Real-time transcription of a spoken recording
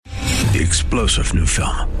The explosive new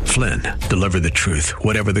film, Flynn, deliver the truth,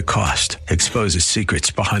 whatever the cost, exposes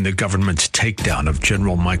secrets behind the government's takedown of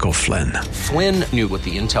General Michael Flynn. Flynn knew what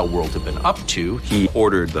the intel world had been up to. He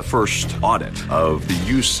ordered the first audit of the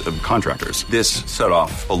use of contractors. This set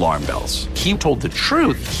off alarm bells. He told the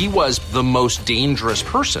truth. He was the most dangerous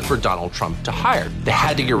person for Donald Trump to hire. They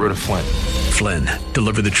had to get rid of Flynn. Flynn,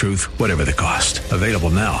 deliver the truth, whatever the cost. Available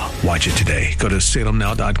now. Watch it today. Go to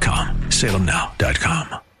salemnow.com.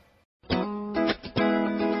 salemnow.com.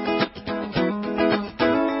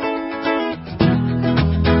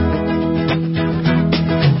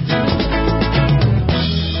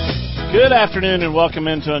 Good afternoon and welcome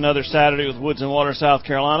into another Saturday with Woods and Water, South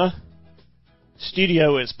Carolina.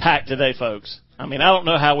 Studio is packed today, folks. I mean, I don't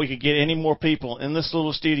know how we could get any more people in this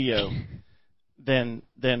little studio than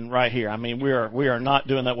right here. I mean, we are not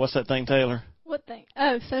doing that. What's that thing, Taylor? What thing?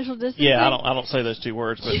 Oh, social distancing. Yeah, I don't say those two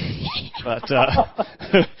words, but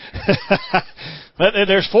but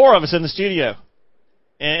there's four of us in the studio,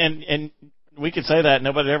 and we could say that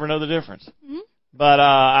nobody would ever know the difference. Mm-hmm.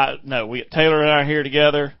 But no, Taylor and I are here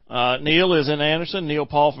together. Neil is in Anderson. Neil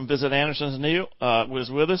Paul from Visit Anderson's. Neil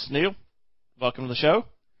was with us. Neil, welcome to the show.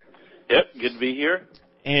 Yep, good to be here.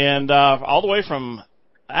 And all the way from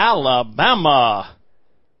Alabama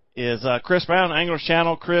is Chris Brown, Anglers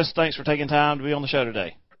Channel. Chris, thanks for taking time to be on the show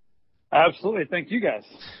today. Absolutely, thank you guys.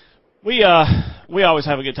 We always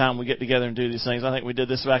have a good time when we get together and do these things. I think we did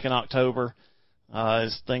this back in October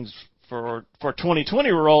as things for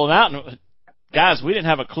 2020 were rolling out. And guys, we didn't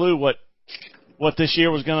have a clue what this year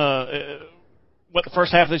was what the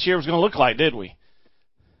first half of this year was gonna look like, did we?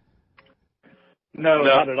 No,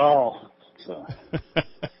 not at all. So.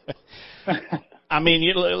 I mean,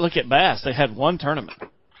 you look at Bass; they had one tournament,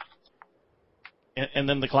 and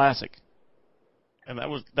then the Classic, and that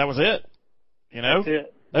was it. You know, that's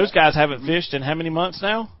it. Those guys haven't fished in how many months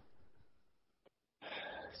now?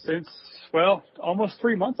 Since almost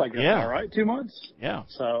 3 months, I guess. Yeah. All right, 2 months. Yeah.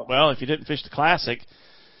 So. Well, if you didn't fish the Classic,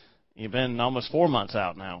 you've been almost 4 months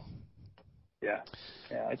out now. Yeah.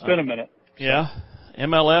 Yeah, it's been a minute. Yeah.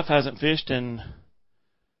 MLF hasn't fished in,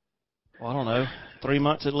 I don't know, 3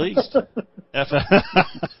 months at least.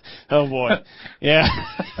 Oh boy. Yeah.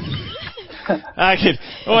 I could.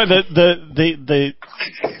 Boy,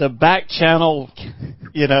 the back channel,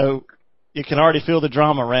 you know, you can already feel the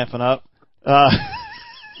drama ramping up. The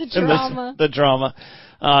drama.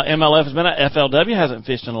 MLF has been at FLW hasn't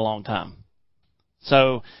fished in a long time.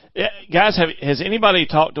 So, guys, has anybody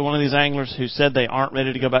talked to one of these anglers who said they aren't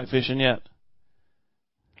ready to go back fishing yet?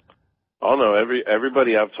 Oh no,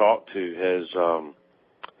 everybody I've talked to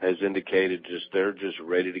has indicated they're just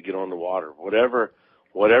ready to get on the water. Whatever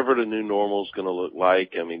the new normal is going to look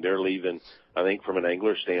like. I mean, they're leaving. I think from an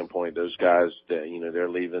angler standpoint, those guys, they're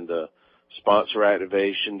leaving the sponsor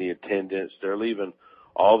activation, the attendance. They're leaving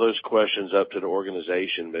all those questions up to the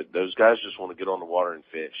organization, but those guys just want to get on the water and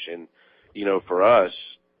fish. And, for us,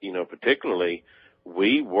 particularly,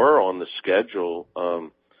 we were on the schedule.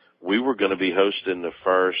 We were going to be hosting the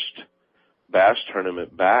first bass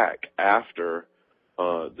tournament back after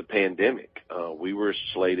the pandemic. We were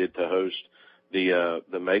slated to host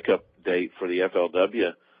the makeup date for the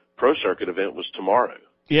FLW Pro Circuit event was tomorrow.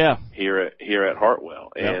 Yeah. Here at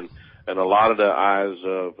Hartwell. Yep. And a lot of the eyes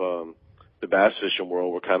of the bass fishing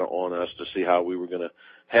world were kind of on us to see how we were going to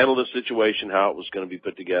handle the situation, how it was going to be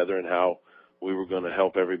put together, and how we were going to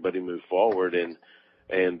help everybody move forward. And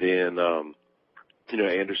then,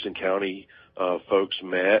 Anderson County folks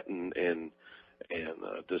met and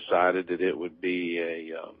decided that it would be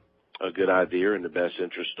a good idea in the best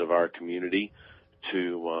interest of our community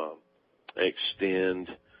to extend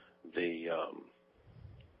the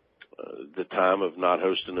time of not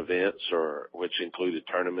hosting events, which included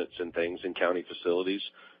tournaments and things in county facilities,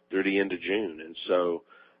 through the end of June. And so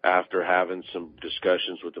after having some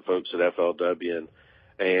discussions with the folks at FLW,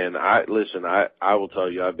 and I will tell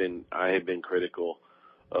you, I have been critical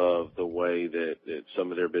of the way that some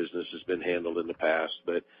of their business has been handled in the past,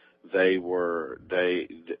 but they were a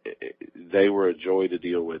joy to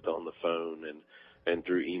deal with on the phone and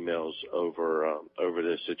through emails over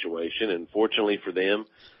this situation. And fortunately for them,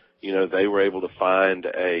 they were able to find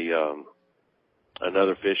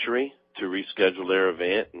another fishery to reschedule their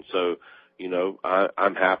event. And so,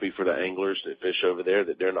 I'm happy for the anglers that fish over there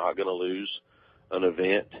that they're not going to lose an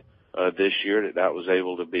event this year, that was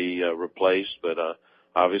able to be replaced. But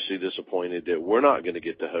obviously disappointed that we're not going to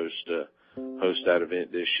get to host that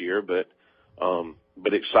event this year. But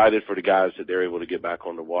excited for the guys that they're able to get back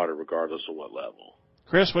on the water regardless of what level.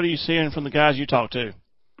 Chris, what are you seeing from the guys you talk to?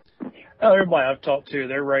 Everybody I've talked to,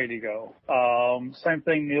 they're ready to go. Same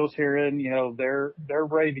thing Neil's hearing, they're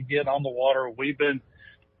ready to get on the water. We've been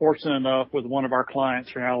fortunate enough with one of our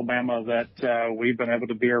clients from Alabama that we've been able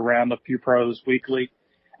to be around a few pros weekly.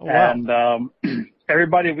 Oh, wow. And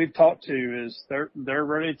everybody we've talked to is they're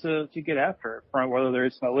ready to get after it, whether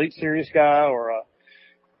it's an Elite Series guy or a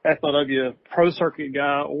FLW Pro Circuit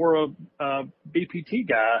guy or a BPT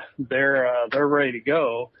guy. They're ready to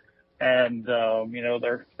go. And,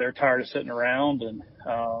 they're tired of sitting around and,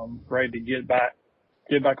 ready to get back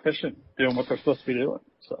fishing, doing what they're supposed to be doing.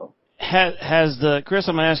 So Chris,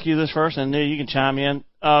 I'm going to ask you this first, and Neil, you can chime in.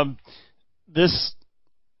 This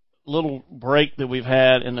little break that we've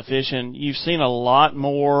had in the fishing, you've seen a lot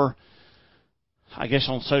more, I guess,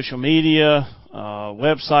 on social media,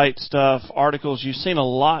 website stuff, articles. You've seen a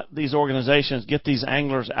lot, these organizations get these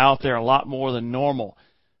anglers out there a lot more than normal.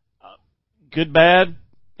 Good, bad?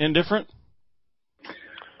 Indifferent?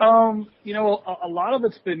 A lot of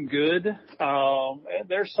it's been good.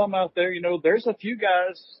 There's some out there, there's a few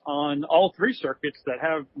guys on all three circuits that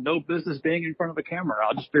have no business being in front of a camera.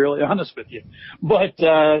 I'll just be really honest with you. But,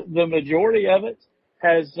 the majority of it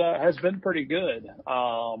has been pretty good.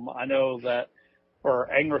 I know that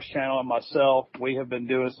for Anglers Channel and myself, we have been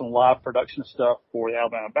doing some live production stuff for the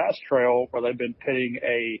Alabama Bass Trail where they've been pitting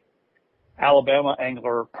a Alabama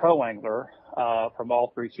angler, pro angler, from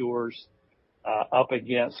all three tours, up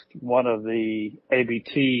against one of the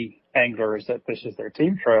ABT anglers that fishes their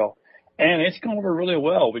team trail. And it's going over really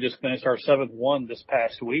well. We just finished our 7th one this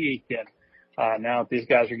past week. And, now that these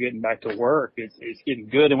guys are getting back to work, it's getting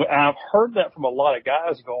good. And I've heard that from a lot of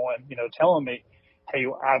guys going, telling me, hey,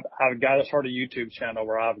 I've got to start a YouTube channel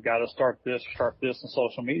where I've got to start this on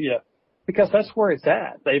social media because that's where it's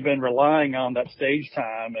at. They've been relying on that stage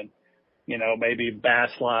time and, maybe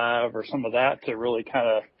Bass Live or some of that to really kind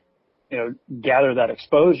of, gather that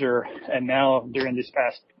exposure. And now during these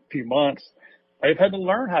past few months, they've had to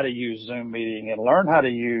learn how to use Zoom meeting and learn how to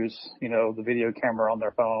use, the video camera on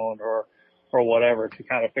their phone or whatever to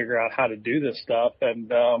kind of figure out how to do this stuff. And,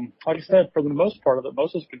 like I said, for the most part of it,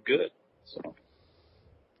 most of it's been good. So,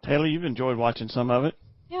 Taylor, you've enjoyed watching some of it.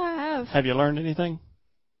 Yeah, I have. Have you learned anything?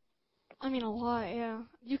 I mean, a lot, yeah.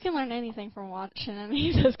 You can learn anything from watching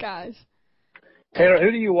any of those guys. Taylor,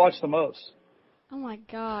 who do you watch the most? Oh, my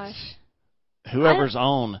gosh. Whoever's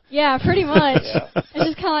on. Yeah, pretty much. Yeah. It's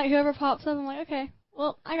just kind of like whoever pops up. I'm like, okay,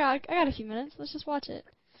 well, I got a few minutes. Let's just watch it.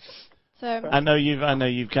 So I know you've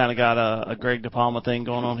kind of got a Greg DePalma thing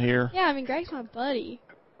going on here. Yeah, I mean, Greg's my buddy.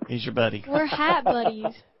 He's your buddy. We're hat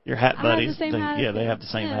buddies. Your hat buddies. I have the same hat. Yeah, they have the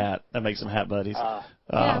same hat. That makes them hat buddies.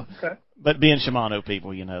 Yeah. Okay. But being Shimano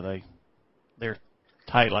people, they're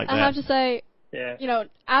tight like that. I have to say, yeah.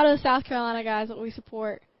 Out of the South Carolina guys that we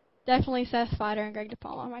support, definitely Seth Spider and Greg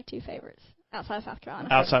DePalma are my two favorites outside of South Carolina.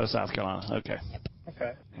 Outside of South Carolina, okay. Yep.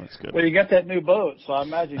 Okay. That's good. Well, you got that new boat, so I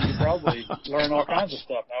imagine you probably learn all kinds of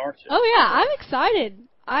stuff now, aren't you? Oh, yeah, I'm excited.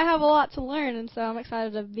 I have a lot to learn, and so I'm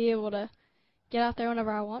excited to be able to get out there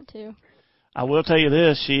whenever I want to. I will tell you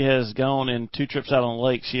this, she has gone in 2 trips out on the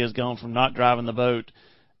lake. She has gone from not driving the boat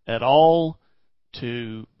at all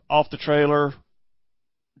to off the trailer,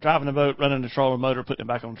 driving the boat, running the trolling motor, putting it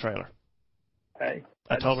back on the trailer. Hey,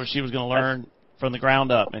 I told her she was going to learn from the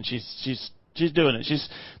ground up, and she's doing it.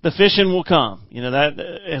 The fishing will come. That,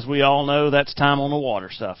 as we all know, that's time on the water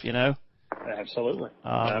stuff, Absolutely.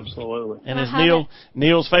 Absolutely. And as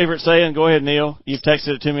Neil's favorite saying, go ahead, Neil. You've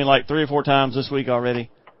texted it to me like 3 or 4 times this week already.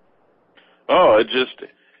 Oh,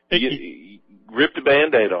 you rip the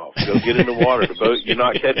Band-Aid off. Go get in the water. The boat, you're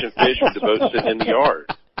not catching fish with the boat sitting in the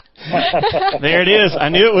yard. There it is. I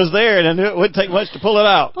knew it was there, and I knew it wouldn't take much to pull it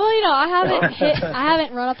out. Well, I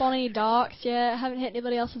haven't run up on any docks yet. I haven't hit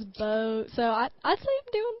anybody else's boat, so I'd say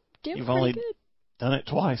I'm doing You've pretty only good. Done it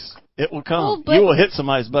twice. It will come. Well, you will hit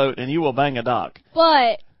somebody's boat, and you will bang a dock.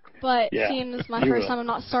 But yeah, seeing this is my first time, I'm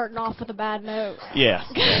not starting off with a bad note. Yeah.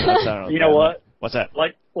 You know what? What's that?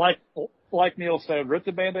 Like Neil said, rip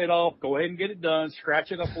the Band-Aid off, go ahead and get it done,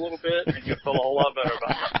 scratch it up a little bit, and you'll feel a whole lot better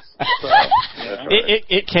about it. So,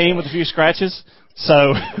 it came with a few scratches,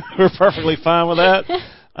 so we're perfectly fine with that.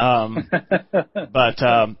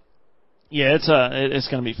 Yeah, it's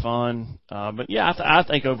going to be fun. But yeah, I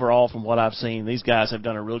think overall, from what I've seen, these guys have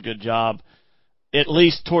done a real good job, at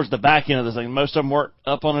least towards the back end of this thing. Most of them weren't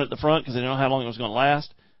up on it at the front because they didn't know how long it was going to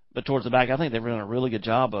last. But towards the back, I think they've done a really good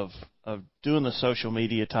job of doing the social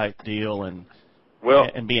media type deal and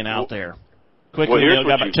being out there. Quickly, Neil,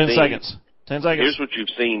 got about 10 seconds. 10 seconds. Here's what you've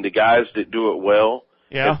seen. The guys that do it well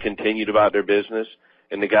have continued about their business,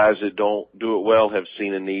 and the guys that don't do it well have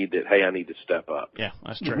seen a need that, hey, I need to step up. Yeah,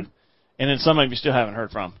 that's true. Mm-hmm. And then some of you still haven't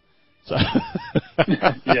heard from. So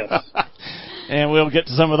yes. And we'll get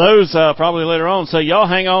to some of those probably later on. So y'all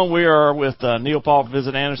hang on. We are with Neil Paul from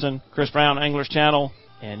Visit Anderson, Chris Brown, Anglers Channel,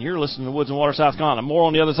 and you're listening to Woods and Water, South Carolina. More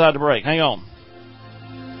on the other side of the break. Hang on.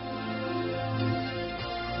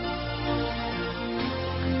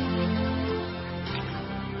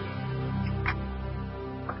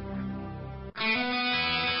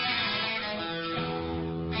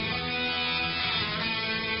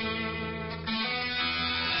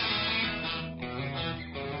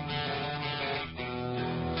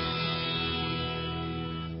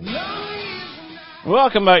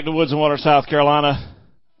 Welcome back to Woods and Water, South Carolina.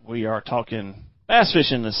 We are talking bass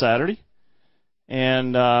fishing this Saturday.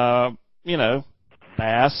 And, bass,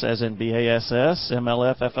 as in BASS,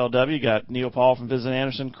 MLF, FLW. Got Neil Paul from Visit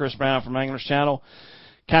Anderson, Chris Brown from Anglers Channel.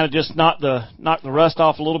 Kind of just knock the rust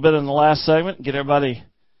off a little bit in the last segment, get everybody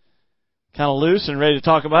kind of loose and ready to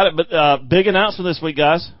talk about it. But big announcement this week,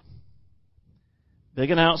 guys. Big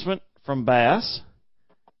announcement from Bass.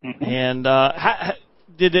 Mm-hmm. And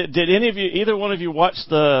did any of you, either one of you, watch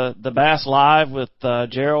the Bass Live with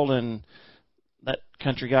Gerald and that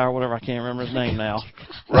country guy or whatever? I can't remember his name now.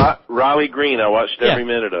 Riley Green. I watched every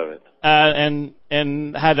minute of it. And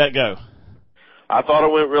how'd that go? I thought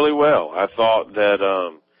it went really well. I thought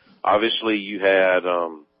that obviously you had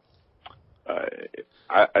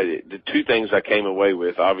the two things I came away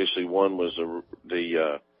with. Obviously, one was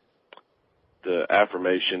the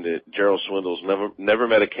affirmation that Gerald Swindle's never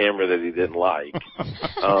met a camera that he didn't like.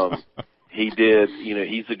 He did,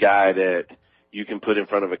 he's a guy that you can put in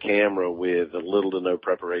front of a camera with little to no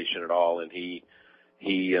preparation at all, and he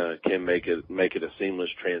can make it a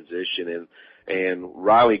seamless transition. And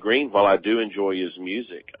Riley Green, while I do enjoy his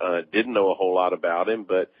music, didn't know a whole lot about him,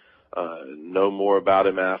 but know more about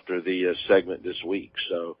him after the segment this week.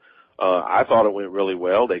 So I thought it went really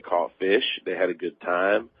well. They caught fish. They had a good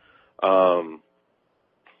time.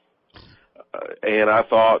 And I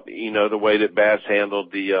thought, the way that Bass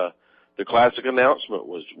handled the classic announcement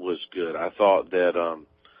was good. I thought that,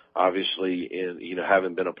 obviously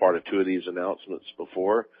having been a part of two of these announcements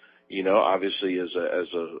before, obviously as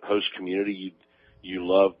a host community, you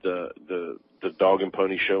love the dog and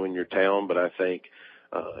pony show in your town, but I think,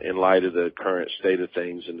 in light of the current state of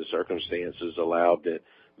things and the circumstances allowed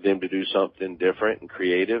them to do something different and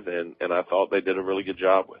creative, and I thought they did a really good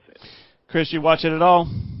job with it. Chris, you watch it at all?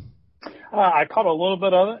 I caught a little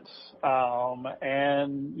bit of it,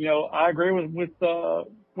 and I agree with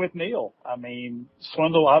Neil. I mean,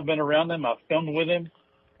 Swindle, I've been around him, I've filmed with him,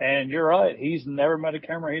 and you're right, he's never met a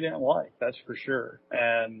camera he didn't like, that's for sure.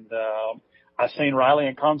 And I've seen Riley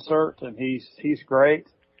in concert, and he's great.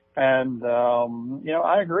 And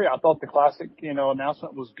I agree. I thought the classic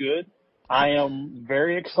announcement was good. I am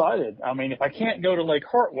very excited. I mean, if I can't go to Lake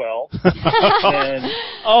Hartwell, then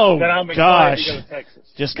I'm excited to go to Texas.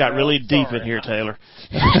 Just got really deep in here, Taylor.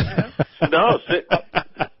 No, sit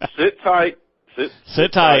tight.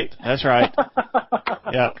 Sit tight. That's right.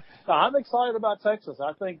 Yeah. I'm excited about Texas.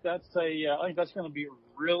 I think that's going to be a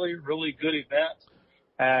really, really good event.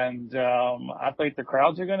 And I think the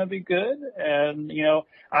crowds are going to be good. And,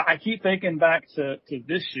 I keep thinking back to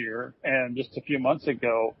this year and just a few months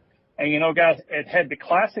ago. And, guys, had the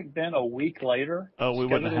Classic been a week later, we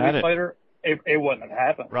wouldn't have had it. Later, it wouldn't have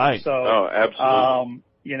happened. Right. So, absolutely.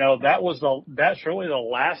 That's really the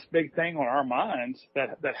last big thing on our minds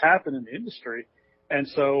that happened in the industry. And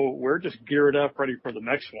so we're just geared up, ready for the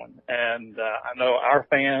next one. And I know our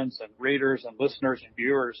fans and readers and listeners and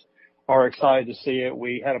viewers are excited to see it.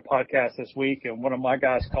 We had a podcast this week, and one of my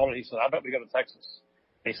guys called it. He said, "I bet we go to Texas."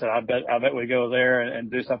 He said, "I bet we go there and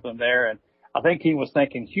do something there." And I think he was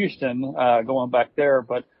thinking Houston, going back there,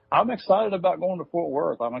 but I'm excited about going to Fort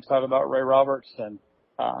Worth. I'm excited about Ray Roberts, and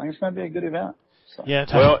I think it's going to be a good event. So. Yeah.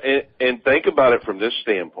 Well, and think about it from this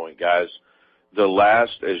standpoint, guys. The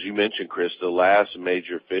last, as you mentioned, Chris, the last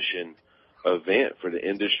major fishing event for the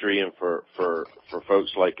industry and for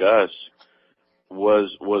folks like us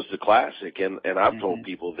was the Classic. And I've told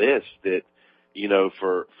people this, that,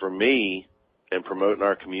 for me and promoting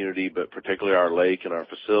our community, but particularly our lake and our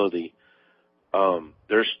facility,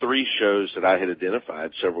 there's three shows that I had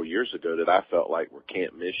identified several years ago that I felt like were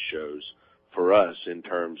can't miss shows for us in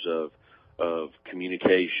terms of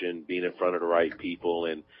communication, being in front of the right people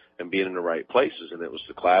and being in the right places. And it was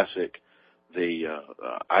the Classic, the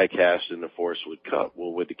ICAST, and the Forest Wood Cup.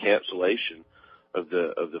 Well, with the cancellation of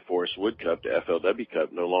the Forest Wood Cup, the FLW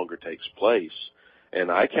Cup no longer takes place, and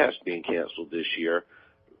ICAST being canceled this year,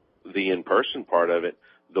 the in-person part of it,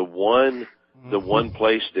 the one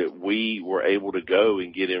place that we were able to go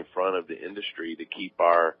and get in front of the industry to keep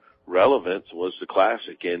our relevance was the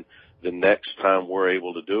Classic. And the next time we're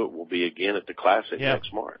able to do it will be again at the Classic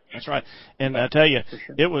next March. That's right. And I tell you,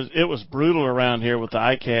 it was brutal around here with the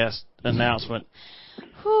ICAST announcement.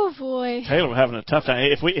 Oh boy. Taylor was having a tough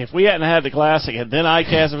time. If we hadn't had the Classic and then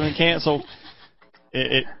ICAST had been canceled,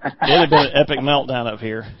 it'd have been an epic meltdown up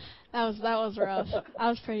here. That was rough. I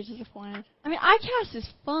was pretty disappointed. I mean, ICAST is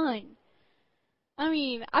fun. I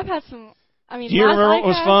mean, I've had some. I mean, do you remember what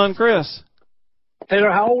was fun, Chris?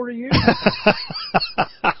 Taylor, how old are you?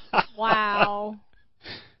 Wow.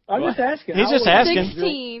 I'm just asking. He's just asking.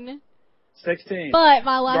 16. 16. But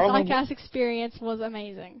my last Garland, ICAST experience was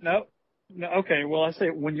amazing. No, okay. Well, I say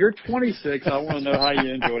when you're 26, I want to know how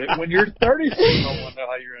you enjoyed it. When you're 36, I want to know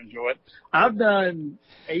how you enjoy it. I've done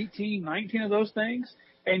 18, 19 of those things,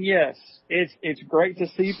 and yes, it's great to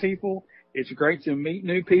see people. It's great to meet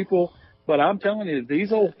new people. But I'm telling you,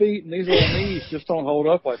 these old feet and these old knees just don't hold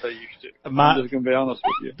up like they used to. I'm just going to be honest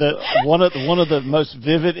with you. One of the most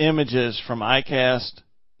vivid images from ICAST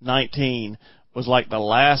 19 was like the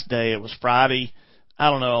last day. It was Friday,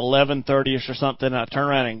 I don't know, 11:30ish or something. And I turn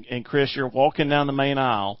around and Chris, you're walking down the main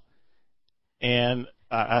aisle, and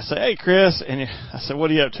I say, "Hey, Chris," and I said,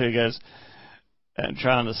 "What are you up to?" He goes, "I'm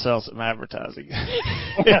trying to sell some advertising."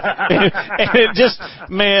 and it just,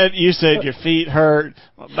 man, you said your feet hurt,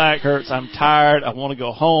 my back hurts, I'm tired, I want to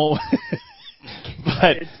go home.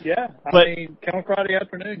 I mean, come Friday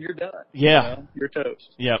afternoon, you're done. Yeah. You know, you're toast.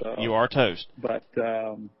 Yeah, so, you are toast. But,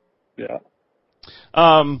 yeah.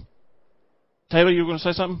 Taylor, you were going to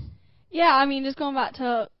say something? Yeah, I mean, just going back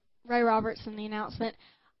to Ray Roberts and the announcement,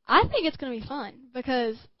 I think it's going to be fun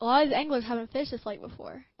because a lot of these anglers haven't fished this lake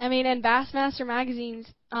before. I mean, in Bassmaster Magazine's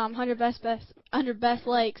 100 best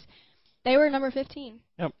lakes, they were number 15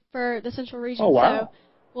 for the Central region. Oh, wow.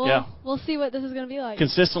 So we'll see what this is going to be like.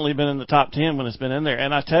 Consistently been in the top 10 when it's been in there.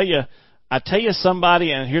 And I tell you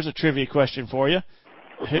somebody, and here's a trivia question for you.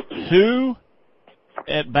 Who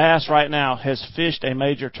at Bass right now has fished a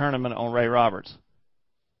major tournament on Ray Roberts?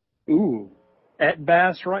 Ooh. At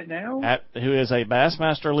Bass right now? Who is a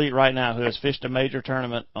Bassmaster Elite right now who has fished a major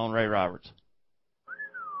tournament on Ray Roberts?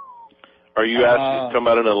 Are you talking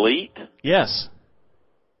about an elite? Yes.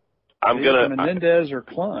 Menendez or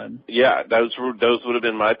Clun. Yeah, those would have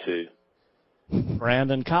been my two.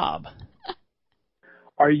 Brandon Cobb.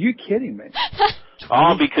 Are you kidding me?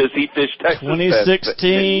 Because he fished Texas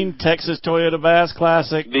 2016 Texas Toyota Bass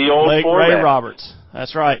Classic. The old Lake format. Ray Roberts.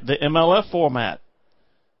 That's right. The MLF format.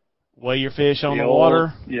 Weigh your fish on the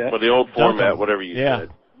water. Yeah. Or the old format, whatever you said.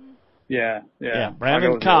 Yeah.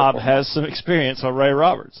 Brandon Cobb has some experience on Ray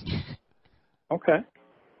Roberts. Okay.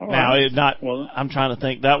 All now, right. I'm trying to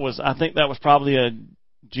think. I think that was probably a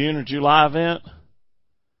June or July event.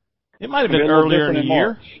 It might have been earlier in the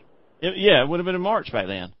year. It would have been in March back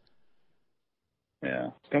then. Yeah,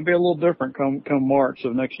 it's going to be a little different come March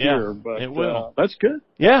of next year, but it will. That's good.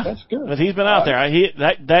 Yeah, that's good. But he's been out there.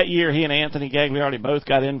 That year, he and Anthony Gagliardi both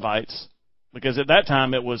got invites because at that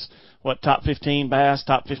time it was top 15 Bass,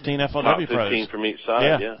 top 15 FLW top 15 pros from each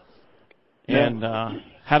side. Yeah. And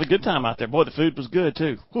had a good time out there. Boy, the food was good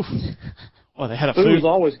too. Whew. Well, they had a food was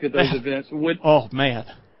always good those events. Oh man,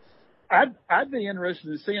 I'd be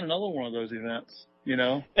interested in seeing another one of those events. You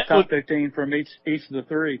know, top 15 from each of the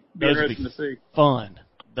three. Those would be fun.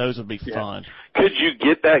 Those would be fun. Could you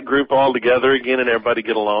get that group all together again and everybody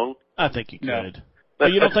get along? I think you could. No.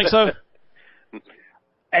 You don't think so?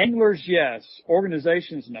 Anglers, yes.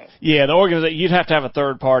 Organizations, no. Yeah, the organization. You'd have to have a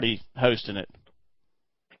third party hosting it.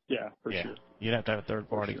 Yeah, for sure. You'd have to have a third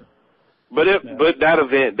party. Sure. But that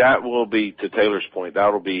event, that will be, to Taylor's point,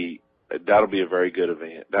 that'll be a very good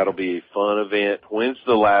event. That'll be a fun event. When's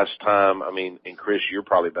the last time, and Chris, you're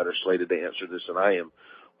probably better slated to answer this than I am.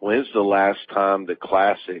 When's the last time the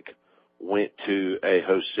Classic went to a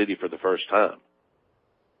host city for the first time?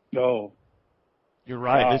 No. You're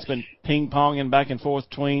right. Gosh. It's been ping-ponging back and forth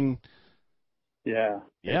between. Yeah.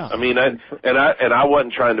 Yeah. I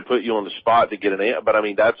wasn't trying to put you on the spot to get an answer, but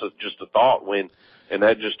that's just a thought and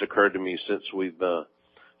that just occurred to me since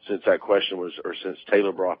that question since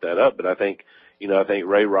Taylor brought that up. But I think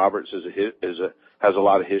Ray Roberts has a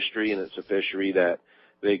lot of history, and it's a fishery that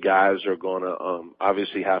the guys are going to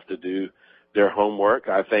obviously have to do their homework.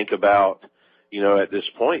 I think about, at this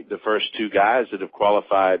point, the first two guys that have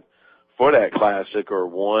qualified for that Classic are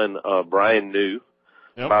one, Brian New,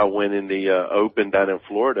 by winning the Open down in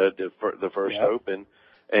Florida, the first Open.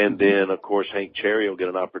 And then, of course, Hank Cherry will get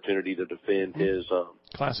an opportunity to defend his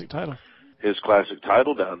Classic title. His Classic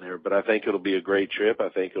title down there. But I think it'll be a great trip. I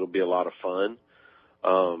think it'll be a lot of fun.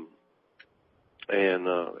 And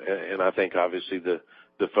I think obviously the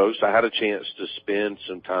folks, I had a chance to spend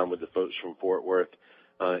some time with the folks from Fort Worth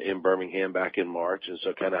in Birmingham back in March, and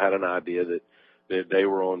so kind of had an idea that they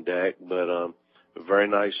were on deck. But very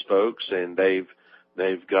nice folks, and they've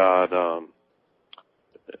got a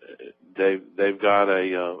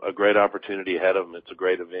great opportunity ahead of them. It's a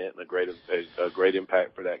great event and a great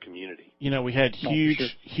impact for that community. You know, we had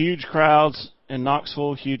huge crowds in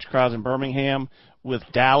Knoxville, huge crowds in Birmingham. With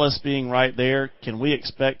Dallas being right there, can we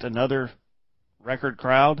expect another record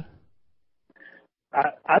crowd?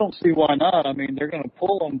 I don't see why not. I mean, they're going to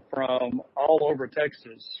pull them from all over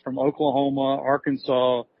Texas, from Oklahoma,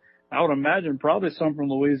 Arkansas. I would imagine probably some from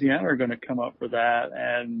Louisiana are going to come up for that.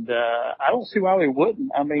 And I don't see why we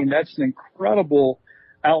wouldn't. I mean, that's an incredible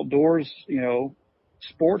outdoors,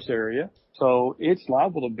 sports area. So it's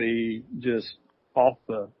liable to be just off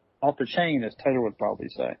the chain, as Taylor would probably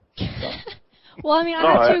say. So. Well, I mean,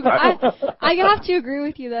 I have to agree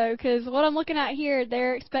with you, though, because what I'm looking at here,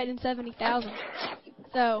 they're expecting 70,000.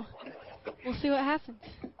 So we'll see what happens.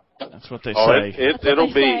 That's what they say.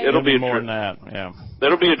 It'll be more than that. Yeah.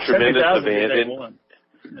 It'll be a tremendous event.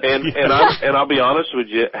 And I'll be honest with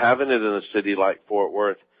you, having it in a city like Fort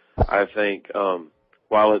Worth, I think,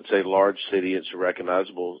 while it's a large city, it's a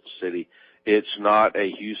recognizable city. It's not a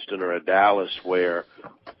Houston or a Dallas where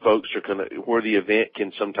folks are where the event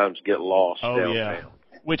can sometimes get lost downtown. Yeah.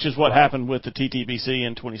 Which is what happened with the TTBC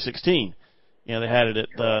in 2016. They had it at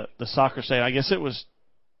the soccer stadium. I guess it was,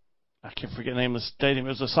 I can't forget the name of the stadium. It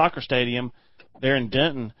was a soccer stadium there in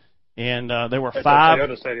Denton, and there were five.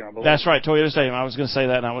 Toyota Stadium, I believe. That's right, Toyota Stadium. I was going to say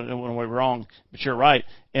that, and I went way wrong, but you're right.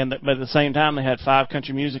 But at the same time, they had 5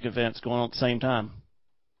 country music events going on at the same time.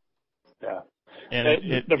 Yeah. And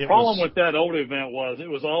the problem with that old event was it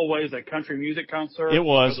was always a country music concert. It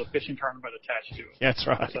was. With a fishing tournament attached to it. That's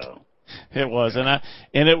right. So. It was,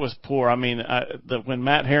 and it was poor. I mean, when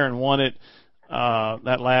Matt Herron won it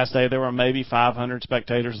that last day, there were maybe 500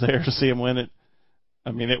 spectators there to see him win it.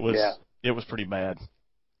 I mean, it was pretty bad.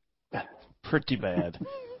 Pretty bad.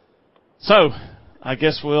 So, I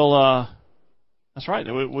guess we'll. That's right.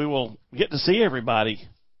 We will get to see everybody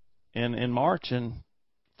in March in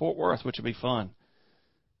Fort Worth, which will be fun.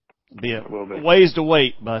 Be a ways to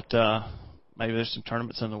wait, but maybe there's some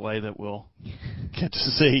tournaments in the way that we'll get to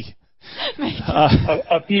see.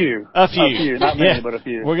 A few, not many, but a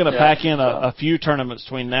few. We're going to pack in a few tournaments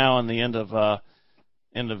between now and the end of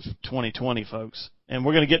 2020, folks, and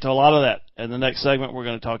we're going to get to a lot of that in the next segment. We're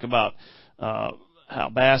going to talk about how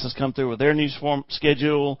Bass has come through with their new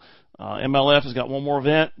schedule. MLF has got one more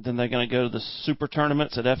event, then they're going to go to the super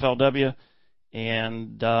tournaments at FLW,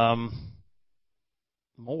 and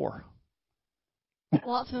more.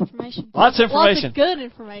 Lots of information. Lots of good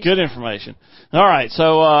information. Good information. All right,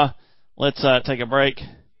 so let's take a break.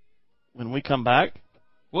 When we come back,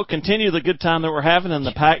 we'll continue the good time that we're having in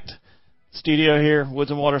the packed studio here,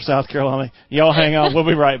 Woods and Water, South Carolina. Y'all hang on. We'll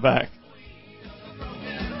be right back.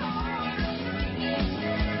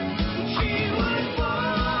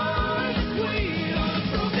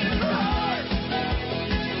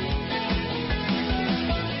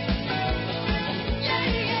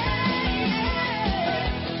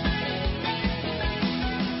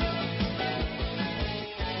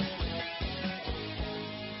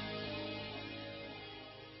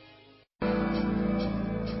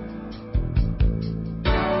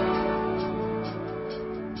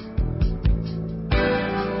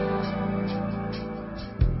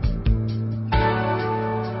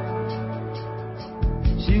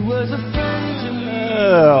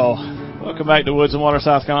 Welcome back to Woods and Water,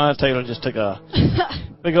 South Carolina. Taylor just took a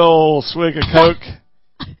big old swig of Coke.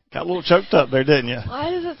 Got a little choked up there, didn't you?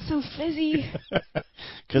 Why is it so fizzy?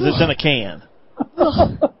 Because it's in a can.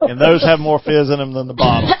 And those have more fizz in them than the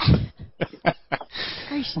bottle.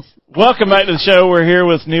 Welcome back to the show. We're here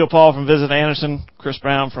with Neil Paul from Visit Anderson, Chris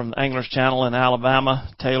Brown from the Anglers Channel in Alabama,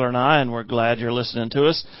 Taylor and I, and we're glad you're listening to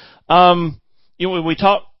us. We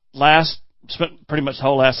talked spent pretty much the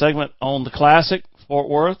whole last segment on the Classic, Fort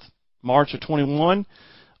Worth, March of 21.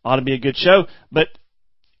 Ought to be a good show. But,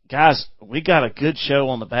 guys, we got a good show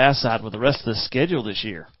on the bass side with the rest of the schedule this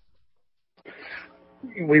year.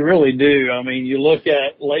 We really do. I mean, you look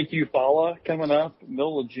at Lake Eufaula coming up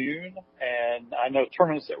middle of June, and I know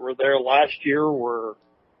tournaments that were there last year were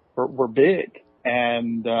big.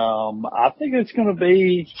 And I think it's going to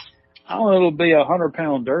be, I don't know, it'll be a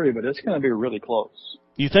 100-pound derby, but it's going to be really close.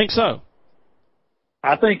 You think so?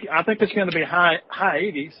 I think it's going to be high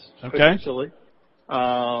 80s, potentially.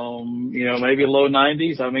 Maybe low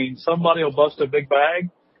 90s. I mean, somebody will bust a big bag.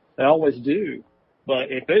 They always do. But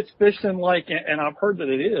if it's fishing like, and I've heard that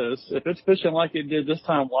it is, if it's fishing like it did this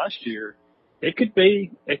time last year, it could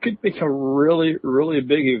be a really, really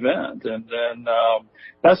big event. And then,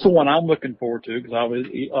 that's the one I'm looking forward to because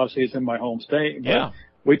obviously it's in my home state. But yeah.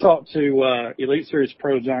 we talked to, Elite Series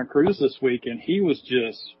Pro John Cruz this week, and he was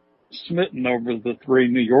just smitten over the 3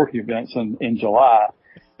 New York events in July.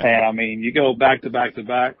 And I mean, you go back to back to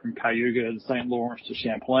back from Cayuga to St. Lawrence to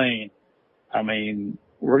Champlain. I mean,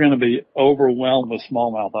 we're going to be overwhelmed with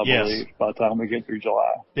smallmouth, I believe, by the time we get through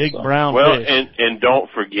July. Big brown fish. And don't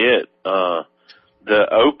forget, the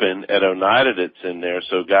Open at Oneida that's in there.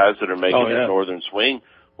 So guys that are making that northern swing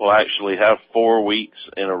will actually have 4 weeks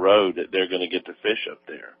in a row that they're going to get to fish up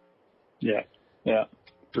there. Yeah.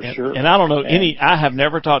 For sure. And I don't know I have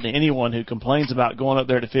never talked to anyone who complains about going up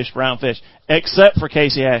there to fish brown fish, except for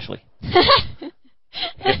Casey Ashley.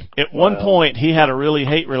 At one point, he had a really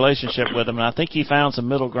hate relationship with him, and I think he found some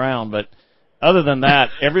middle ground. But other than that,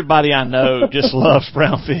 everybody I know just loves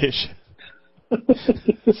brown fish.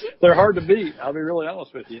 They're hard to beat. I'll be really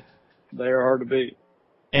honest with you. They are hard to beat.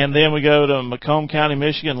 And then we go to Macomb County,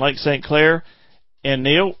 Michigan, Lake St. Clair. And,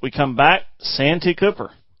 Neil, we come back, Santee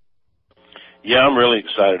Cooper. Yeah, I'm really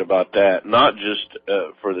excited about that. Not just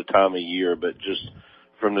for the time of year, but just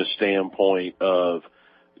from the standpoint of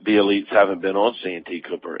the elites haven't been on Santee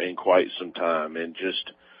Cooper in quite some time. And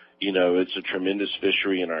just, it's a tremendous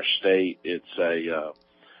fishery in our state. It's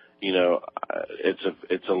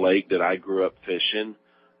it's a lake that I grew up fishing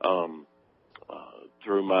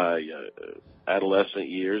through my adolescent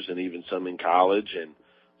years and even some in college. And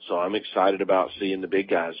so I'm excited about seeing the big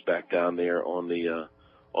guys back down there on the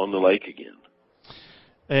lake again.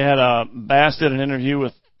 They had Bass did an interview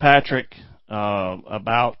with Patrick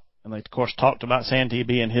about, and they of course talked about Santee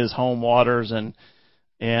being his home waters, and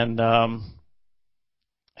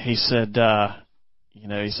he said, I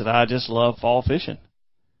just love fall fishing.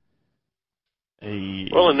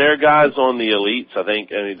 And there are guys on the elites. I think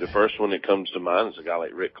the first one that comes to mind is a guy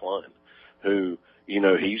like Rick Clunn, who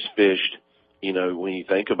he's fished. When you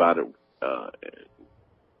think about it,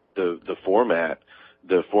 the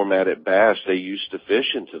format at Bass, they used to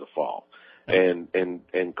fish into the fall, and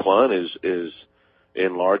Clunn is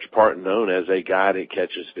in large part known as a guy that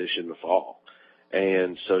catches fish in the fall,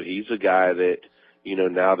 and so he's a guy that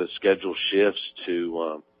now the schedule shifts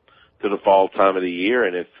to the fall time of the year,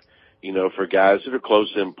 and if for guys that are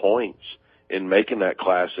close in points in making that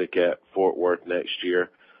classic at Fort Worth next year,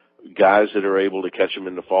 guys that are able to catch them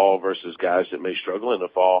in the fall versus guys that may struggle in the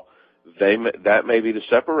fall, that may be the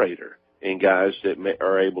separator. And guys that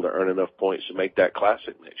are able to earn enough points to make that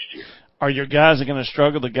classic next year. Are your guys going to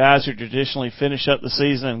struggle, the guys who traditionally finish up the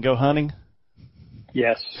season and go hunting?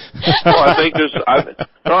 Yes. I think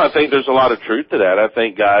there's a lot of truth to that. I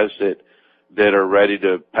think guys that are ready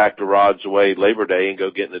to pack the rods away Labor Day and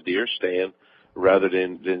go get in the deer stand rather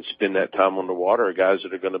than spend that time on the water are guys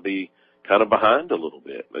that are going to be kind of behind a little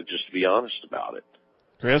bit, but just to be honest about it.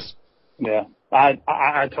 Chris? Yeah,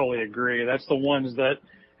 I totally agree. That's the ones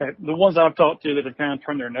I've talked to that have kind of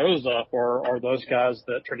turned their nose up are those guys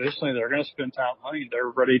that traditionally they're going to spend time hunting. They're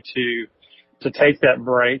ready to take that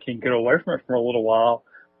break and get away from it for a little while.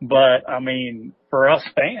 But I mean, for us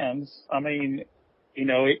fans,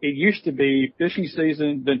 it used to be fishing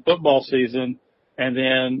season, then football season, and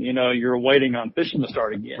then, you're waiting on fishing to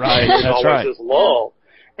start again. Right, that's right. This lull.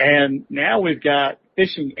 And now we've got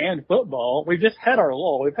fishing and football. We've just had our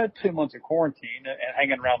lull. We've had 2 months of quarantine and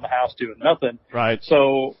hanging around the house doing nothing. Right.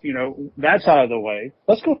 So, that's out of the way.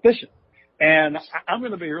 Let's go fishing. And I'm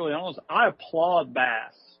going to be really honest. I applaud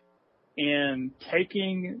Bass in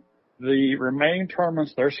taking the remaining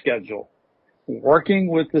tournaments, their schedule, working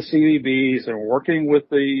with the CVBs and working with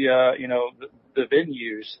the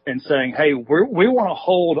venues and saying, hey, we want to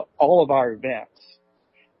hold all of our events.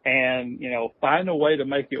 And, find a way to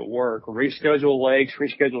make it work, reschedule legs,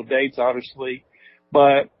 reschedule dates, obviously.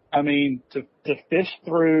 But, to fish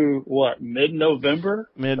through, mid-November?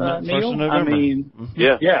 First of November.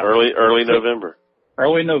 Early November.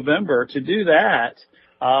 Early November. To do that,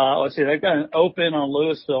 let's see, they've got an open on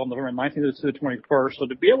Louisville on November 19th to the 21st. So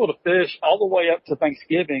to be able to fish all the way up to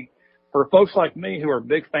Thanksgiving, for folks like me who are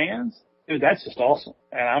big fans, dude, that's just awesome.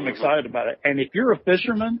 And I'm excited about it. And if you're a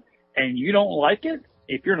fisherman and you don't like it,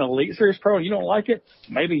 if you're an Elite Series Pro and you don't like it,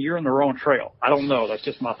 maybe you're in the wrong trail. I don't know. That's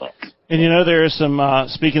just my thoughts. And, there is some,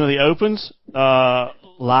 speaking of the Opens,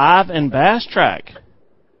 live and Bass Track.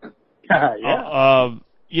 Yeah.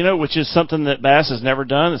 Which is something that Bass has never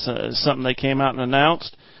done. It's something they came out and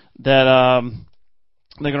announced that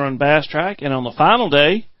they're going to run Bass Track. And on the final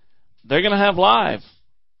day, they're going to have live,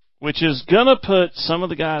 which is going to put some of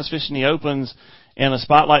the guys fishing the Opens in a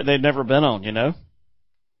spotlight they've never been on,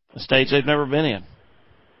 a stage they've never been in.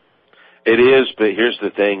 It is, but here's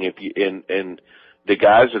the thing: if you and the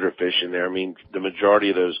guys that are fishing there, I mean, the majority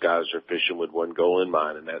of those guys are fishing with one goal in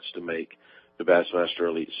mind, and that's to make the Bassmaster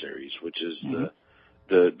Elite Series, which is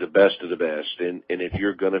the best of the best. And if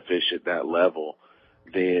you're going to fish at that level,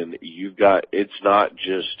 then you're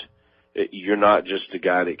not just the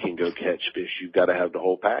guy that can go catch fish. You've got to have the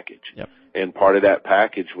whole package. Yep. And part of that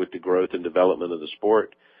package, with the growth and development of the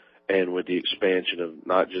sport, and with the expansion of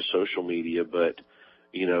not just social media, but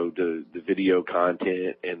the video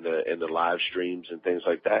content and the live streams and things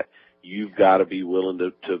like that, you've got to be willing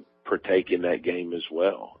to partake in that game as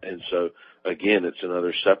well. And so, again, it's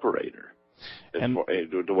another separator,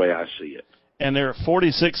 the way I see it. And there are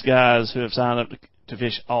 46 guys who have signed up to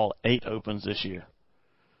fish all 8 opens this year.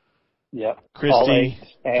 Yep. Christie,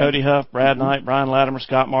 Cody Huff, Brad Knight, Brian Latimer,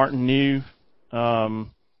 Scott Martin, New,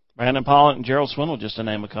 Brandon Pollock, and Gerald Swindle, just to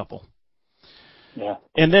name a couple. Yeah.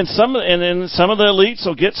 And then some of the elites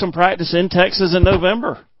will get some practice in Texas in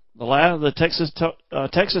November. The Texas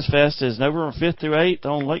Fest is November 5th through 8th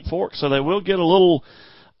on Lake Fork, so they will get a little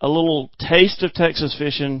taste of Texas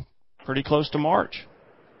fishing pretty close to March,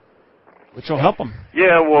 which will help them.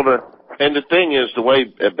 Yeah, well, the thing is, the way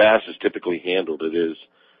bass is typically handled, it is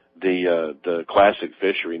the classic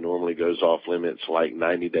fishery normally goes off limits like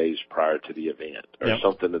 90 days prior to the event or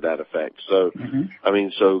something to that effect. So, I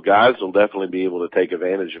mean, so guys will definitely be able to take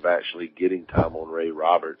advantage of actually getting time on Ray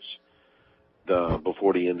Roberts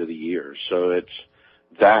before the end of the year. So it's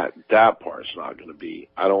that part's not going to be.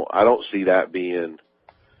 I don't see that being,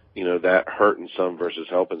 that hurting some versus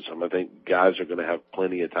helping some. I think guys are going to have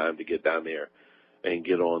plenty of time to get down there and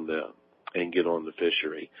get on the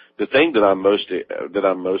fishery. The thing that I'm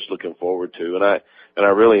most looking forward to, and I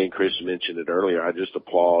really, and Chris mentioned it earlier, I just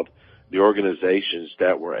applaud the organizations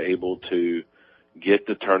that were able to get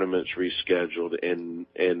the tournaments rescheduled and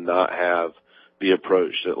not have the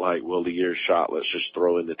approach that, like, well, the year's shot, let's just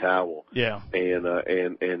throw in the towel. Yeah.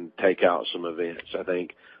 And take out some events. I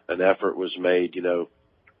think an effort was made.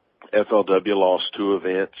 FLW lost 2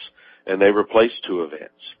 events and they replaced 2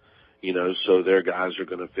 events. So their guys are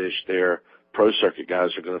going to fish, their pro circuit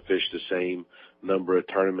guys are going to fish the same number of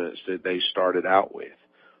tournaments that they started out with.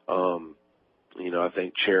 I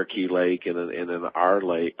think Cherokee Lake and then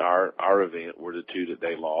our event were the 2 that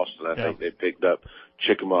they lost, and I think they picked up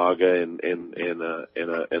Chickamauga and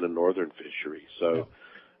a northern fishery. So,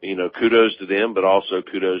 kudos to them, but also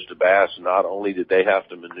kudos to Bass. Not only did they have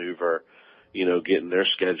to maneuver, getting their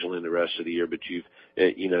schedule in the rest of the year, but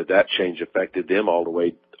that change affected them all the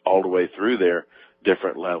way through their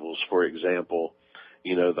different levels. For example,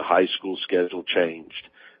 the high school schedule changed.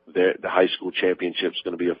 The high school championship's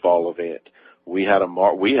going to be a fall event. We had a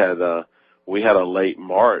late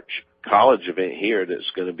March college event here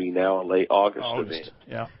that's going to be now a late August event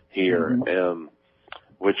here,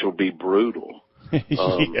 which will be brutal.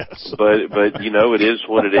 Yes. But it is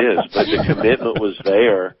what it is. But the commitment was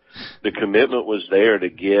there. The commitment was there to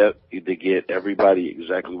get everybody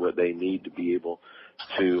exactly what they need to be able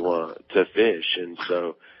to fish. And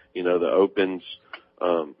so, the Opens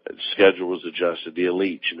schedule was adjusted. The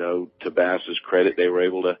Elite, to Bass's credit, they were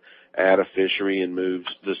able to add a fishery and move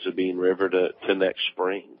the Sabine River to next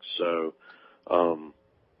spring. So,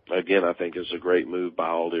 again, I think it's a great move by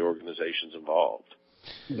all the organizations involved.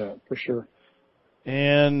 Yeah, for sure.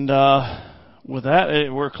 And with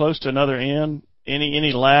that, we're close to another end.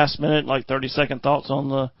 Any last minute, like 30-second thoughts on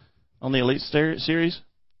the Elite Series?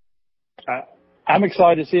 I'm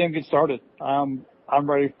excited to see them get started. I'm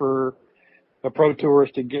ready for the Pro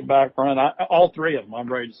Tours to get back running. All 3 of them.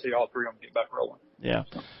 I'm ready to see all 3 of them get back rolling. Yeah.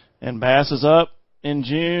 And Bass is up in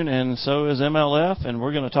June, and so is MLF. And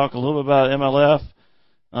we're going to talk a little bit about MLF,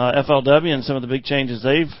 FLW, and some of the big changes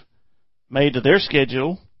they've made to their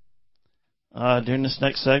schedule during this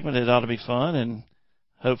next segment. It ought to be fun, and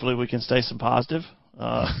hopefully we can stay some positive.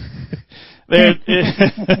 Hopefully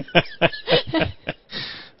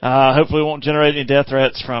we won't generate any death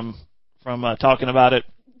threats from talking about it.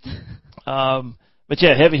 But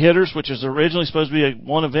yeah, heavy hitters, which is originally supposed to be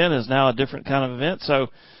one event, is now a different kind of event. So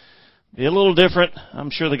be a little different. I'm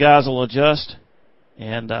sure the guys will adjust,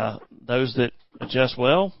 and those that adjust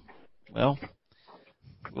well,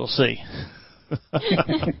 we'll see.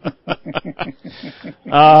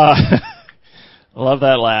 Love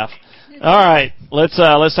that laugh. All right, let's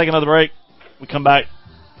take another break. We come back,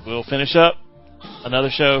 we'll finish up another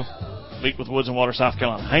show, Week with Woods and Water, South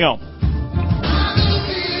Carolina. Hang on.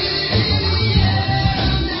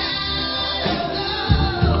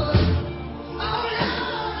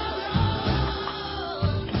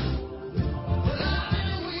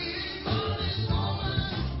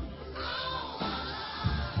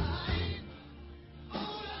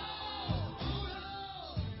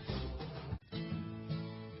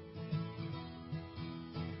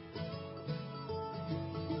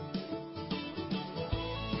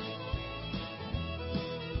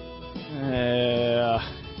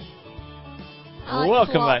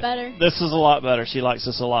 welcome a lot back. Better. This is a lot better. She likes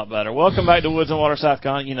this a lot better. Welcome back to Woods and Water, South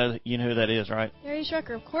Carolina. You know who that is, right? Darius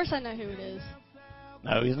Rucker. Of course I know who it is.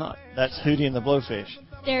 No, he's not. That's Hootie and the Blowfish.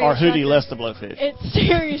 Darius Or Hootie Rucker. less the Blowfish. It's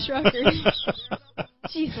Darius Rucker.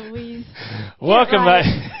 Jeez Louise. Welcome right.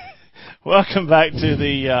 back. Welcome back to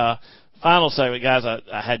the final segment, guys.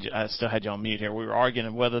 I still had you on mute here. We were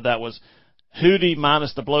arguing whether that was Hootie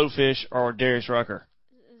minus the Blowfish or Darius Rucker.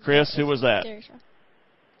 Chris, who was that? Darius Rucker.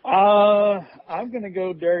 I'm going to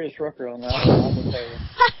go Darius Rucker on that one. I'm gonna tell you.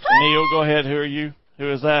 Neil, go ahead. Who are you?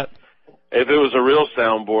 Who is that? If it was a real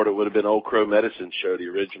soundboard, it would have been Old Crow Medicine Show, the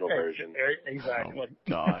original version. Exactly. Oh,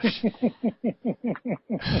 gosh.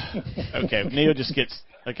 Okay, Neil just gets...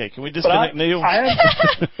 Okay, can we disconnect Neil? I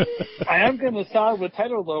am going to side with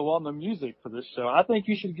Taylor, though, on the music for this show. I think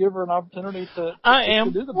you should give her an opportunity to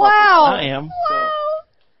do the Wow. I am. Wow.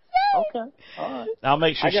 Okay. All right. I'll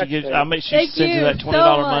make sure I she got you. I'll make sure she Thank sends you you that $20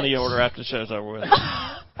 so money much. order after the show's over with.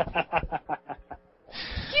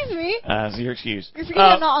 Excuse me. That's your excuse. You're forgetting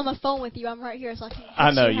I'm not on the phone with you. I'm right here, so I can.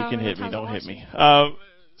 I know hit you can however hit me. many Don't times hit I me.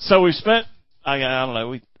 So we spent. I don't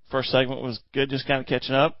know. First segment was good, just kind of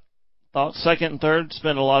catching up. Thought second and third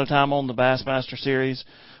spent a lot of time on the Bassmaster Series.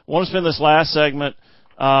 Want to spend this last segment.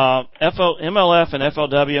 MLF and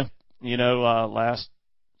FLW. You know, last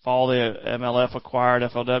fall the MLF acquired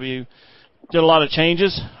FLW. Did a lot of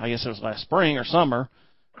changes. I guess it was last spring or summer.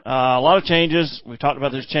 A lot of changes. We talked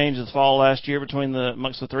about those changes the fall last year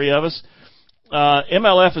amongst the three of us.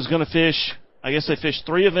 MLF is going to fish. I guess they fished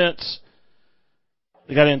 3 events.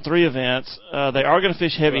 They got in 3 events. They are going to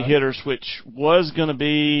fish heavy hitters, which was going to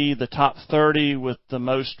be the top 30 with the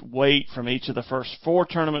most weight from each of the first 4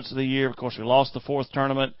 tournaments of the year. Of course, we lost the 4th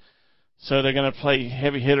tournament, so they're going to play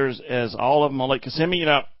heavy hitters as all of them on Lake Kissimmee. You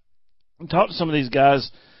know, I talked to some of these guys.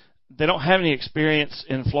 They don't have any experience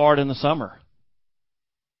in Florida in the summer.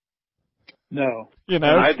 No.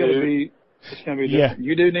 I do. It's going to be different. Yeah.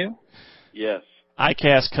 You do, Neil? Yes.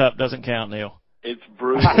 ICAST Cup doesn't count, Neil. It's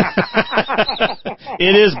brutal.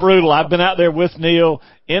 It is brutal. I've been out there with Neil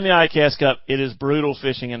in the ICAST Cup. It is brutal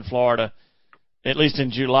fishing in Florida, at least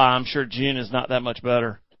in July. I'm sure June is not that much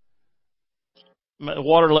better.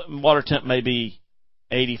 Water temp may be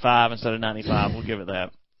 85 instead of 95. We'll give it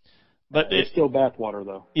that. But it's still bathwater,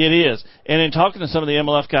 though. It is. And in talking to some of the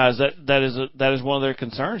MLF guys, that is one of their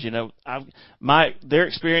concerns. You know, their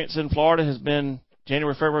experience in Florida has been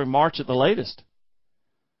January, February, March at the latest.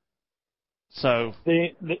 So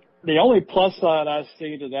the only plus side I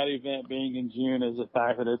see to that event being in June is the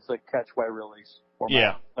fact that it's a catch-weight release format.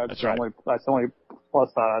 Yeah, that's right. That's the only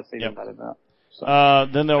plus side I see to that event. So.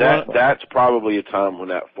 Then they'll run. That's probably a time when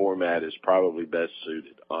that format is probably best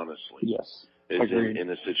suited, honestly. Yes. Is in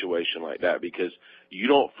a situation like that, because you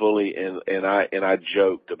don't fully and I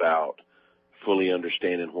joked about fully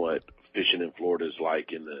understanding what fishing in Florida is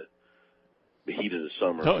like in the heat of the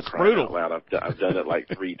summer. No, it's brutal. I've done it like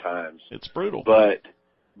 3 times. It's brutal. But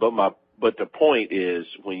the point is,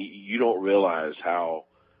 when you don't realize how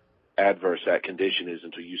adverse that condition is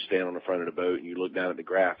until you stand on the front of the boat and you look down at the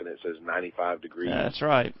graph and it says 95 degrees. That's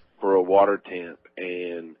right. For a water temp,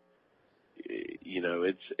 and you know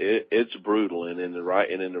it's brutal, and in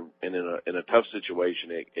a tough situation,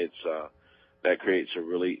 that creates a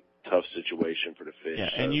really tough situation for the fish. Yeah,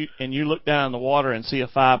 so. and you look down in the water and see a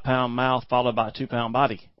 5-pound mouth followed by a 2-pound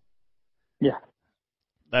body. Yeah.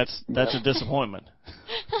 That's a disappointment.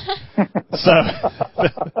 So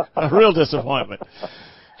a real disappointment.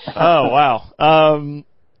 Oh wow.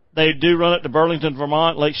 They do run it to Burlington,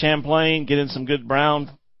 Vermont, Lake Champlain, get in some good brown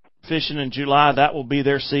fishing in July. That will be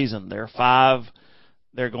their season.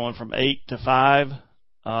 They're going from 8 to 5.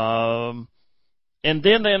 And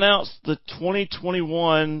then they announced the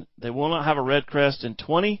 2021, they will not have a red crest in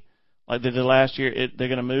 20 like they did last year. They're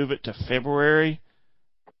going to move it to February.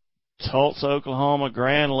 Tulsa, Oklahoma,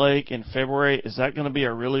 Grand Lake in February. Is that going to be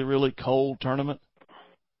a really, really cold tournament?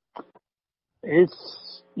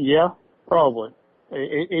 Yeah, probably.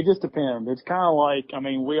 It just depends. It's kind of like, I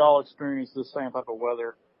mean, we all experience the same type of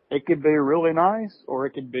weather. It could be really nice or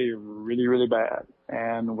it could be really, really bad.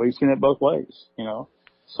 And we've seen it both ways, you know.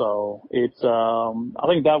 So it's, I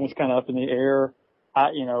think that one's kind of up in the air.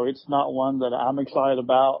 It's not one that I'm excited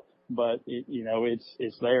about, but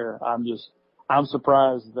it's there. I'm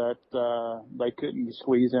surprised that, they couldn't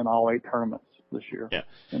squeeze in all 8 tournaments this year. Yeah.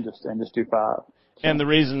 And just do 5. So. And the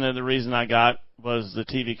reason I got was the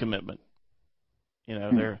TV commitment. You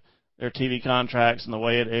know, their TV contracts and the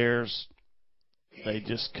way it airs, they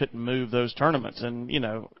just couldn't move those tournaments. And, you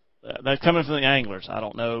know, that's coming from the anglers. I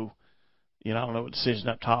don't know what decision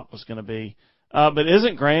up top was going to be. But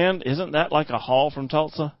isn't that like a haul from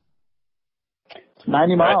Tulsa?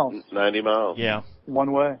 90 miles. 90 miles. Yeah.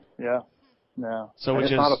 One way. Yeah. So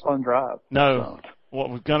it's not a fun drive. No. So.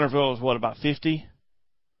 What Guntersville was about 50?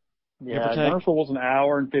 Yeah, Guntersville was an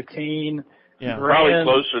hour and 15. Yeah. Probably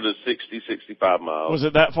closer to 60, 65 miles. Was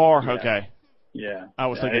it that far? Yeah. Okay. Yeah. I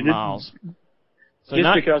was thinking miles. So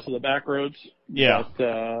just because of the back roads. Yeah.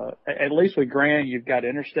 But, at least with Grand, you've got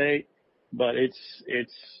interstate, but it's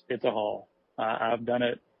a haul. I've done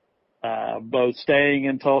it, both staying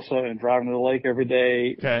in Tulsa and driving to the lake every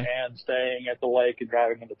day, and staying at the lake and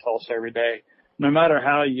driving into Tulsa every day. No matter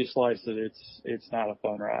how you slice it, it's not a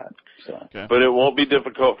fun ride. So. Okay. But it won't be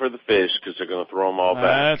difficult for the fish because they're going to throw them all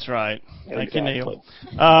back. That's right. Thank you, Neil.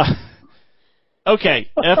 Okay,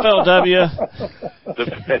 FLW.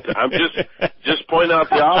 I'm just pointing out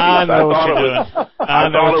the I obvious. know what you're doing. I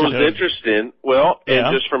thought it was interesting. Well,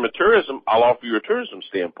 and just from a tourism, I'll offer you a tourism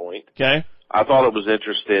standpoint. Okay. I thought it was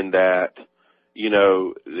interesting that,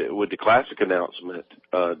 with the Classic announcement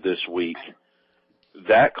this week,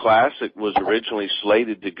 that Classic was originally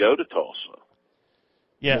slated to go to Tulsa.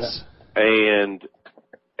 Yes. And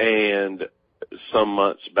some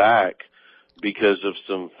months back, because of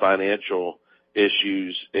some financial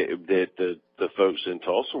issues that the folks in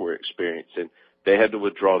Tulsa were experiencing, they had to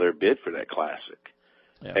withdraw their bid for that Classic.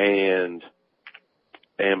 Yeah.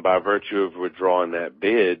 And by virtue of withdrawing that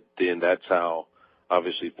bid, then that's how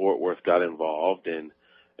obviously Fort Worth got involved and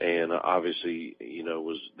obviously,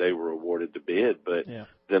 they were awarded the bid, but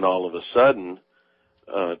then all of a sudden,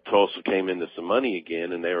 Tulsa came into some money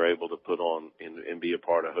again and they were able to put on and be a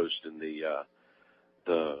part of hosting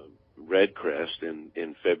the Red Crest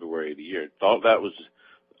in February of the year. Thought that was,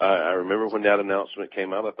 I remember when that announcement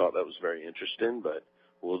came out, I thought that was very interesting, but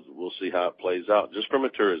we'll see how it plays out just from a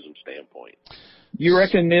tourism standpoint. You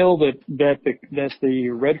reckon, Neil, that the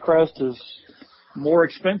Red Crest is more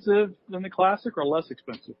expensive than the Classic or less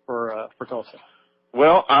expensive for Tulsa?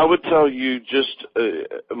 Well, I would tell you just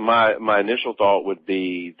my initial thought would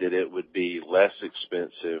be that it would be less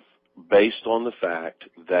expensive based on the fact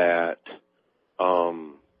that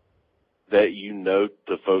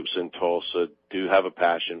the folks in Tulsa do have a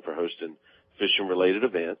passion for hosting fishing-related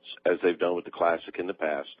events, as they've done with the Classic in the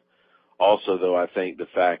past. Also, though, I think the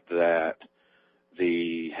fact that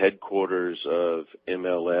the headquarters of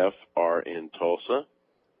MLF are in Tulsa,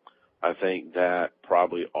 I think that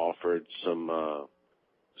probably offered some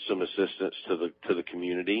assistance to the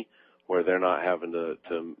community where they're not having to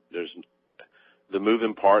there's the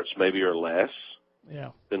moving parts maybe are less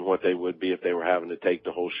than what they would be if they were having to take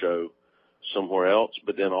the whole show somewhere else.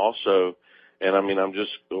 But then also, and I mean, I'm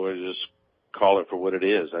just going to just call it for what it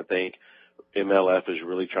is. I think MLF is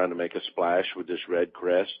really trying to make a splash with this Red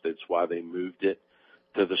Crest. That's why they moved it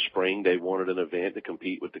to the spring. They wanted an event to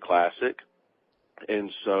compete with the Classic.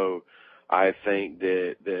 And so I think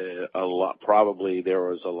that probably there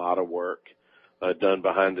was a lot of work done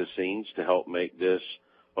behind the scenes to help make this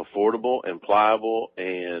affordable and pliable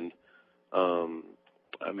and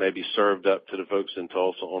maybe served up to the folks in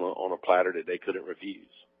Tulsa on a platter that they couldn't refuse.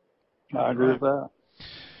 I agree with that.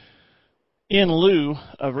 In lieu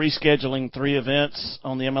of rescheduling 3 events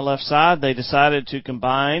on the MLF side, they decided to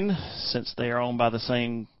combine, since they are owned by the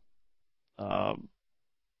same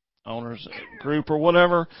owners group or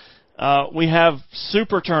whatever. We have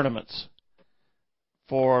super tournaments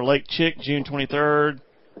for Lake Chick, June 23rd,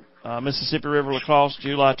 Mississippi River Lacrosse,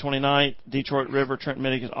 July 29th, Detroit River, Trenton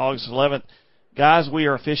Michigan, August 11th. Guys, we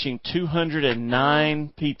are fishing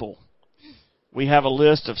 209 people. We have a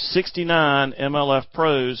list of 69 MLF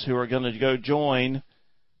pros who are going to go join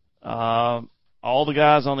all the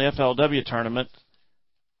guys on the FLW tournament.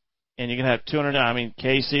 And you're going to have 209. I mean,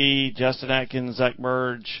 Casey, Justin Atkins, Zach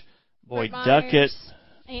Burge, Boyd Duckett,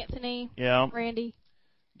 Anthony, Randy,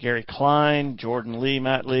 Gary Klein, Jordan Lee,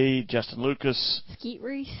 Matt Lee, Justin Lucas, Skeet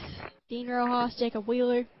Reese, Dean Rojas, Jacob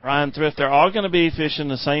Wheeler, Ryan Thrift. They're all going to be fishing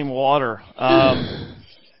the same water.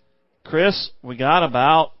 Chris, we got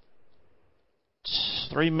about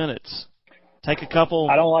 3 minutes. Take a couple.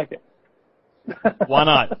 I don't like it. Why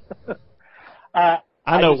not?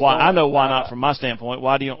 I know why. I know why not from my standpoint.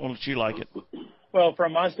 Why don't you like it? Well,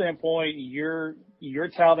 from my standpoint, you're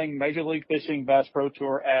touting Major League Fishing Bass Pro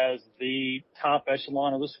Tour as the top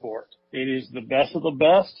echelon of the sport. It is the best of the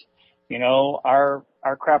best. Our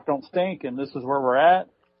crap don't stink, and this is where we're at.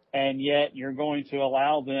 And yet, you're going to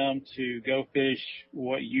allow them to go fish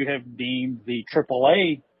what you have deemed the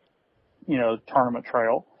AAA, tournament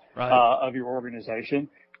trail of your organization.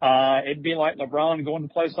 It'd be like LeBron going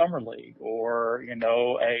to play summer league, or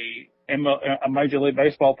a Major League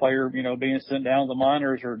Baseball player, being sent down to the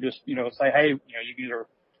minors, or just say, hey, you can either,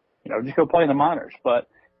 just go play in the minors. But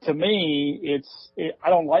to me, I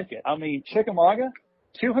don't like it. I mean, Chickamauga,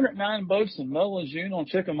 209 boats in middle of June on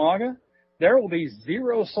Chickamauga. There will be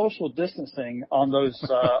zero social distancing on those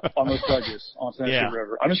bridges on Tennessee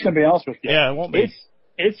River. I'm just going to be honest with you. Yeah, it won't be.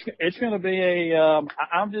 It's going to be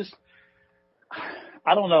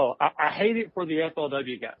I don't know. I hate it for the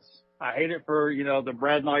FLW guys. I hate it for, the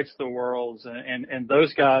Brad Knights of the worlds and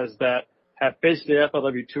those guys that have fished the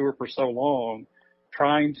FLW tour for so long,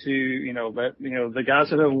 trying to, the guys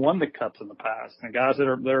that have won the cups in the past and guys that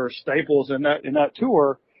are staples in that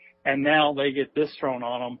tour, and now they get this thrown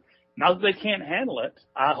on them. Not that they can't handle it.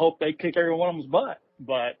 I hope they kick every one of them's butt,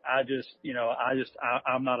 but I'm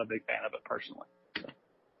not a big fan of it personally.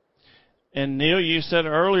 And Neil, you said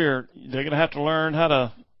earlier they're going to have to learn how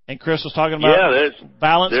to. And Chris was talking about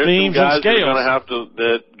balance beams and scales. They're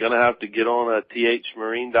going to have to get on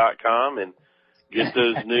thmarine.com and get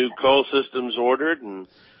those new coil systems ordered and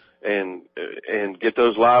get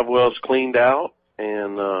those live wells cleaned out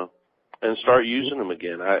and start using them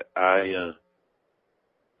again. That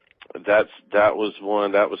was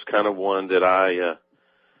kind of one that I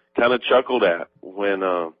kind of chuckled at when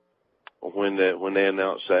they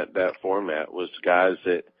announced that format, was guys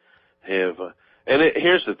that have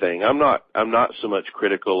here's the thing. I'm not so much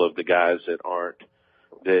critical of the guys that are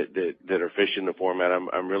fishing the format.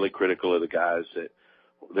 I'm really critical of the guys that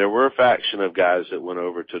there were a faction of guys that went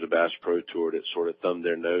over to the Bass Pro Tour that sort of thumbed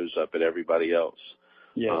their nose up at everybody else.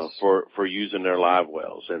 Yes. For using their live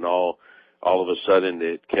wells, and all of a sudden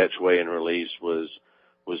that catch, weigh, and release was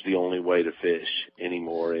the only way to fish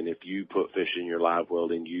anymore. And if you put fish in your live well,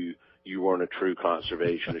 then you weren't a true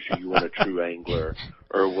conservationist, or you weren't a true angler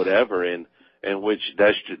or whatever. And which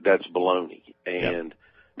that's baloney. And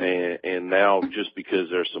now just because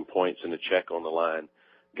there's some points in the check on the line,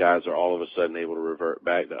 guys are all of a sudden able to revert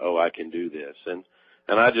back to, I can do this. And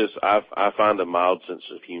I find a mild sense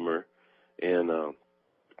of humor in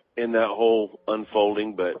that whole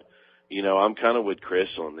unfolding. But, I'm kind of with Chris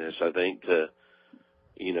on this. I think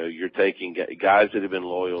you're taking guys that have been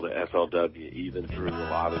loyal to FLW even through a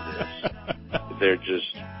lot of this. They're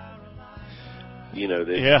just,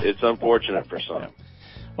 it's unfortunate for some.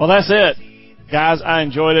 Well, that's it. Guys, I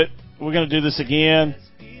enjoyed it. We're going to do this again.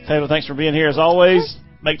 Taylor, thanks for being here as always.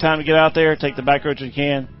 Make time to get out there. Take the back roads you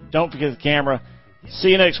can. Don't forget the camera. See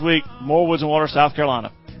you next week. More Woods and Water, South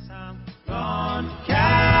Carolina.